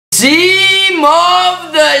Team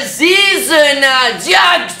of the season,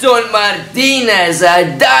 Jackson Martinez.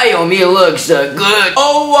 Damn, he looks good.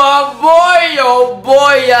 Oh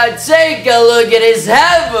boy, take a look at his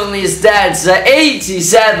heavenly stats.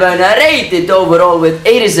 87 rated overall with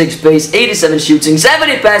 86 pace, 87 shooting,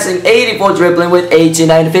 70 passing, 84 dribbling with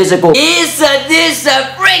 89 physical. Is this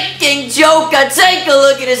a freaking joke? Take a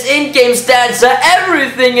look at his in-game stats.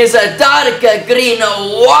 Everything is a dark green.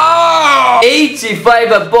 Wow!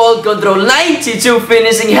 85 ball control, 92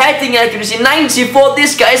 finishing, heading accuracy, 94.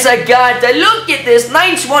 This guy's a god. Look at this,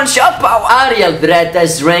 91 shot power. Ariel Bretta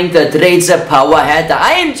strength, traits, power header.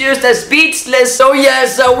 I am just speechless. So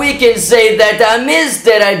yes, we can say that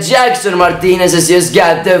Mr. Jackson Martinez has just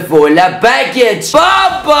got the full package.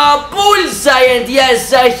 Papa bullseye, and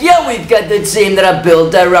yes, here we've got the team that are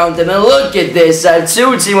built around him. And look at this,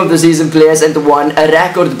 2 team of the season players and 1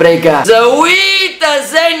 record breaker. Sweet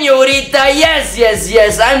señorita, yes,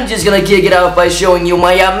 I'm just gonna kick it off by showing you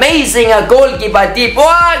my amazing goalkeeper tip.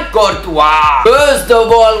 Courtois. First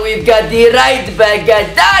of all, we've got the right back,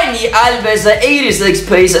 Dani Alves, 86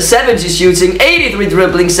 pace, 70 shooting, 83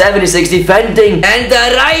 dribbling, 76 defending. And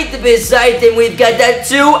right beside him, we've got the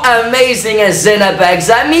 2 amazing center backs,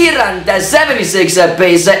 Miranda, 76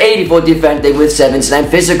 pace, 84 defending with 79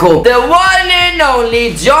 physical. The one and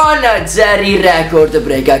only John Terry record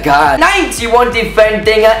breaker card, 91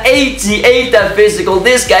 defending, 88 physical.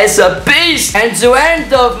 This guy's a beast. And to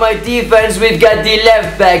end off my defense, we've got the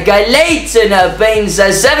left back, Leighton Baines,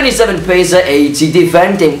 77 pace, 80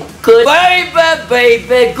 defending. Good.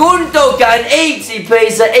 Baby, Gundogan, 80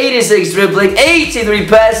 pace, 86 dribbling, 83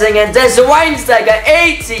 passing, and there's Weinsteiger,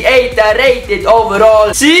 88 rated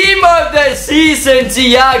overall. Team of the season,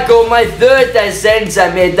 Thiago, my 3rd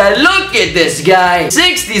center mid. Look at this guy.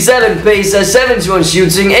 67 pace, 71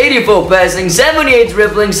 shooting, 84 passing, 78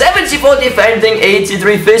 dribbling, 74 defending,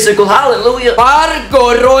 83 physical. Hallelujah.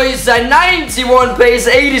 Marco Reus, 91 pace,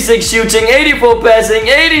 86 shooting, 84 passing,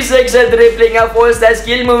 86 dribbling, 4-star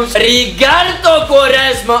skill moves. Ricardo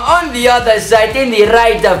Quaresma on the other side in the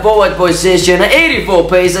right forward position, 84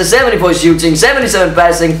 pace, 74 shooting, 77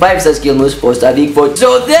 passing, 5-star skill moves, 4-star weak foot.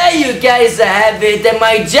 So there you guys have it.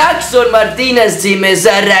 My Jackson Martinez team is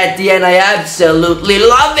ready and I absolutely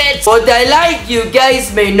love it. But like you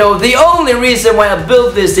guys may know, the only reason why I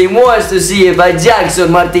built this team was to see if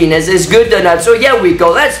Jackson Martinez is good or not. So here we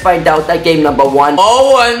go, let's find out at game number 1.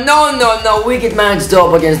 Oh no, wicked man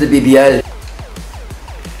stop against the BBL.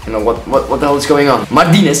 You know, what the hell is going on?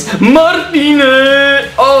 Martinez!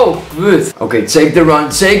 Oh, good. Okay, take the run.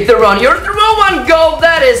 You're through 1 goal.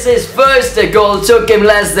 That is his first goal. Took him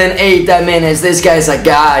less than 8 minutes. This guy's a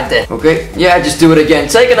god. Okay, yeah, just do it again.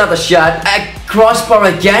 Take another shot. Crossbar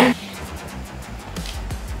again.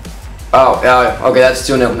 Oh, okay, that's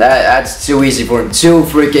 2-0. That's too easy for him. Too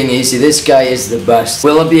freaking easy. This guy is the best.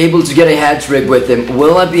 Will I be able to get a hat-trick with him?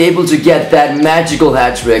 Will I be able to get that magical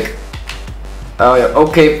hat-trick? Oh yeah,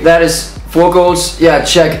 okay, that is 4 goals. Yeah,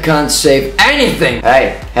 check, can't save anything.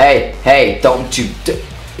 Hey, don't you...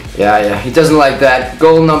 Yeah, he doesn't like that.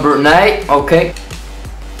 Goal number 9, okay.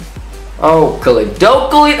 Oh,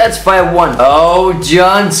 Kalidokali, that's 5-1. Oh,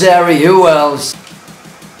 John Terry, who else?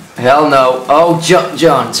 Hell no. Oh,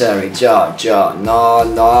 John Terry, John,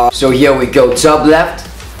 no. So here we go, top left.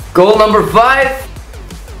 Goal number 5.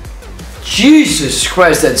 Jesus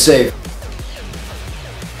Christ, that save.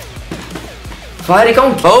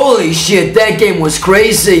 Holy shit, that game was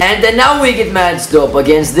crazy. And then now we get matched up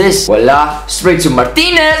against this. Voila, straight to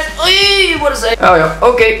Martinez. Eee, what is that? Oh yeah,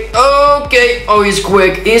 okay. Oh, he's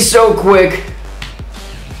quick. He's so quick.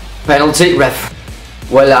 Penalty, ref.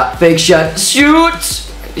 Voila, fake shot. Shoot.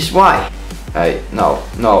 Why? Hey, no,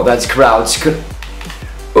 that's crowds.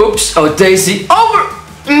 Oops. Oh, Daisy. Over.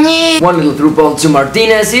 1 little through ball to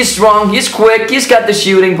Martinez. He's strong, he's quick, he's got the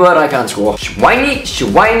shooting, but I can't score.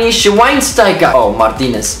 Schweinsteiger. Oh,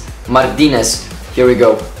 Martinez. Here we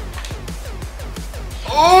go.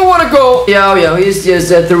 Oh, what a goal. Yeah, he's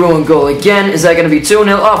just through and goal again. Is that gonna be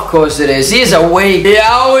 2-0? Of course it is. He's awake.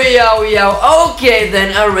 Yeah. Okay,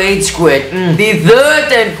 then a rage quit. The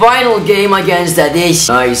 3rd and final game against this.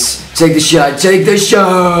 Nice. Take the shot.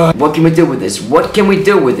 What can we do with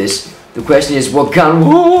this? The question is, what can...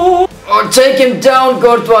 Oh, take him down,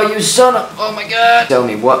 Courtois, you son of... Oh my god. Tell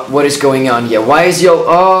me, what is going on here? Why is your...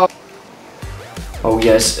 Oh,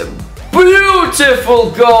 yes.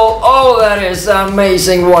 Beautiful goal. Oh, that is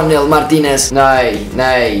amazing. 1-0, Martinez. Nay.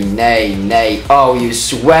 Oh, you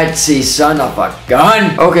sweaty son of a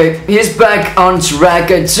gun. Okay, he's back on track.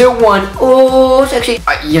 2-1. Oh, sexy.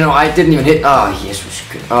 I didn't even hit... Oh, yes, was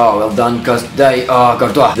good. Oh, well done,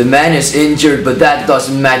 Courtois. The man is injured, but that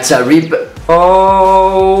doesn't matter.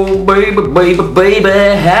 Oh, baby,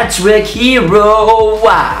 hat-trick hero.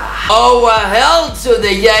 Wow. Oh, hell to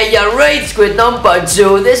the yeah, rage quit number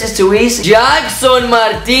 2. This is too easy. Jackson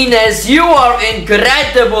Martinez, you are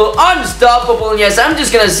incredible, unstoppable. Yes, I'm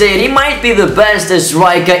just gonna say it. He might be the best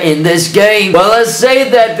striker in this game. Well, I say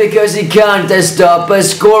that because he can't stop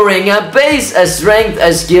scoring, pace, strength,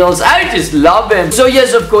 skills. I just love him. So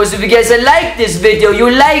yes, of course, if you guys like this video, you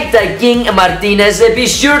like the King Martinez, be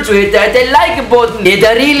sure to hit that like button. It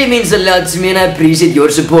really means a lot to me, and I appreciate your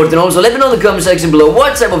support. And also, let me know in the comment section below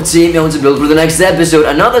what type of team you want to build for the next episode.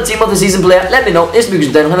 Another team of the season player. Let me know. It's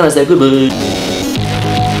GudjonDaniel. Have a nice day. Goodbye.